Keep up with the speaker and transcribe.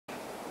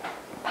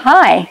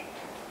Hi,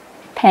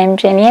 Pam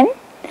Jennion.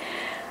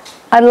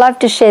 I'd love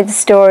to share the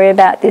story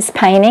about this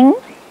painting.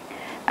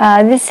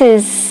 This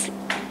is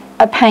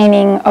a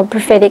painting of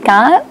prophetic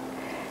art.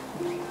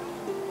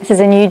 This is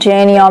a new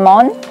journey I'm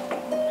on,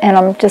 and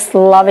I'm just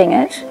loving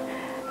it.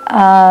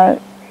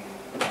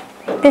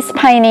 This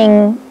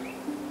painting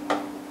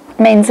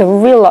means a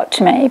real lot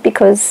to me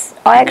because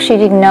I actually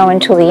didn't know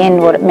until the end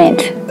what it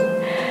meant.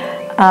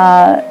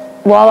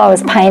 While I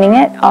was painting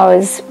it, I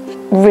was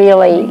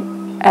really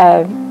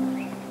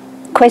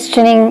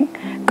questioning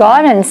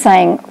God and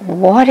saying,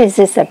 what is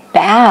this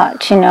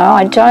about? You know,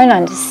 I don't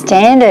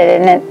understand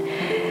it.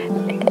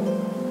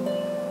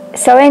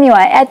 So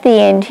anyway, at the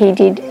end he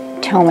did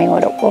tell me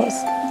what it was.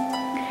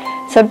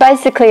 So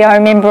basically I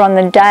remember on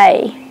the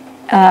day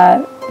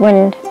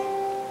when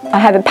I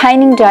have a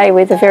painting day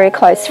with a very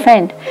close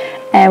friend,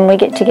 and we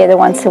get together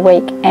once a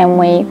week and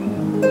we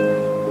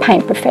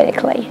paint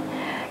prophetically.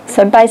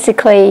 So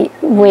basically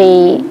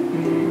we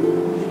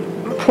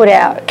put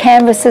our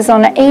canvases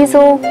on an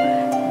easel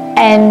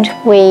and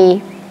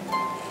we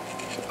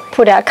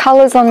put our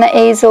colours on the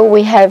easel.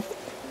 We have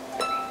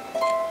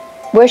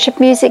worship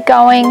music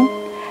going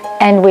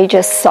and we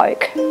just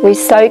soak. We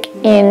soak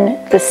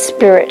in the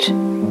spirit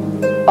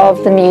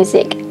of the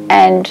music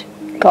and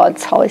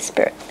God's Holy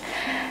Spirit.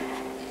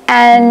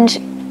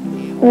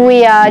 And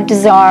we are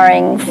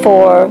desiring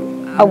for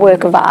a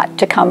work of art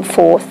to come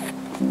forth,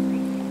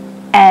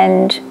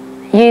 and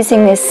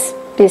using this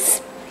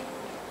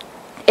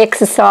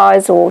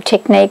exercise or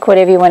technique,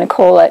 whatever you want to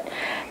call it,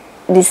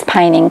 this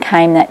painting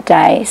came that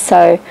day.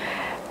 So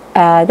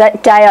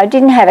that day I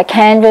didn't have a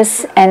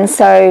canvas, and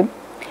so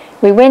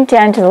we went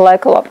down to the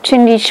local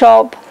opportunity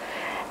shop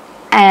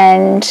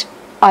and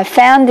I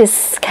found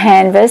this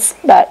canvas,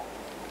 but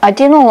I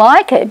didn't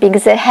like it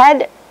because it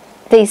had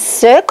these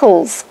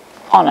circles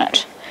on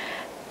it.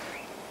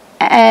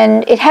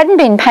 And it hadn't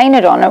been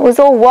painted on, it was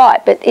all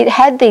white, but it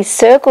had these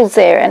circles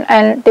there,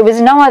 and there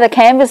was no other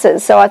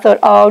canvases, so I thought,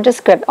 oh,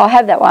 I'll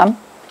have that one.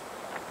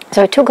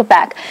 So I took it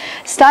back,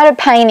 started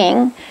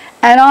painting,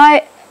 and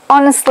I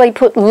honestly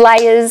put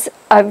layers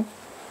of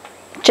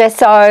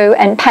gesso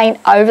and paint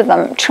over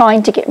them,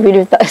 trying to get rid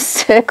of those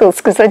circles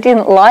because I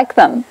didn't like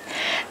them,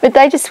 but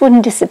they just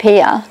wouldn't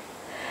disappear.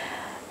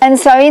 And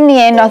so in the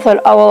end I thought,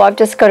 oh well, I've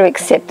just got to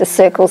accept the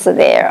circles are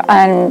there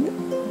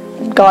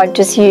and God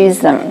just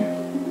used them.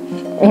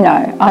 You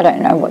know, I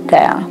don't know what they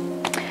are.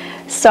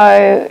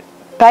 So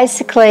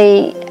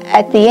basically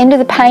at the end of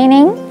the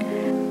painting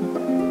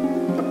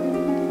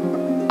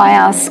I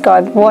asked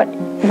God,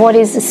 what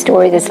is the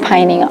story of this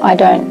painting? I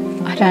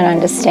don't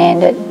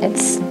understand it.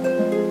 It's,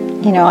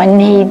 you know, I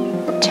need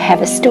to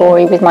have a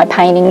story with my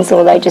paintings,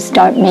 or they just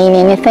don't mean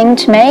anything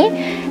to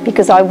me,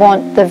 because I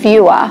want the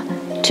viewer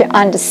to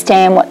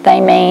understand what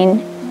they mean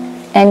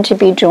and to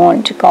be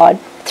drawn to God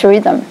through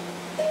them.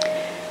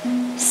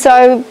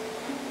 So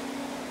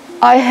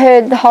I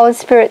heard the Holy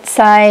Spirit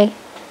say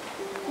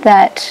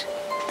that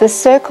the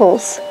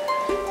circles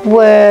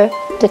were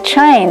the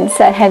chains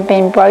that had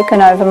been broken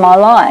over my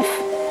life.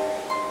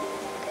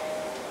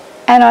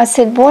 And I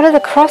said, what are the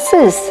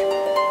crosses?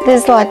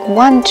 There's like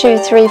 1, 2,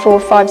 3, 4,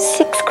 5,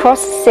 6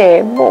 crosses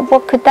there.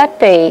 What could that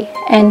be?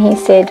 And he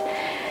said,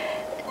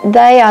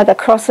 they are the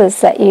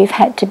crosses that you've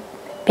had to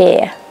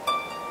bear.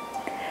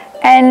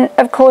 And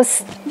of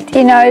course,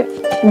 you know,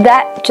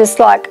 that just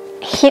like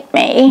hit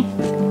me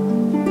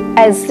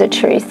as the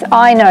truth.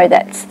 I know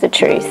that's the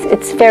truth.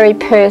 It's very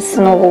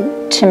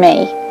personal to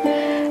me.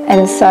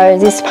 And so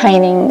this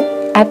painting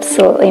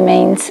absolutely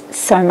means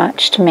so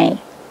much to me.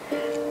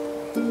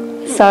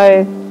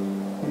 So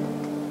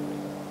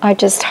I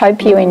just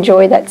hope you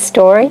enjoy that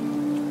story.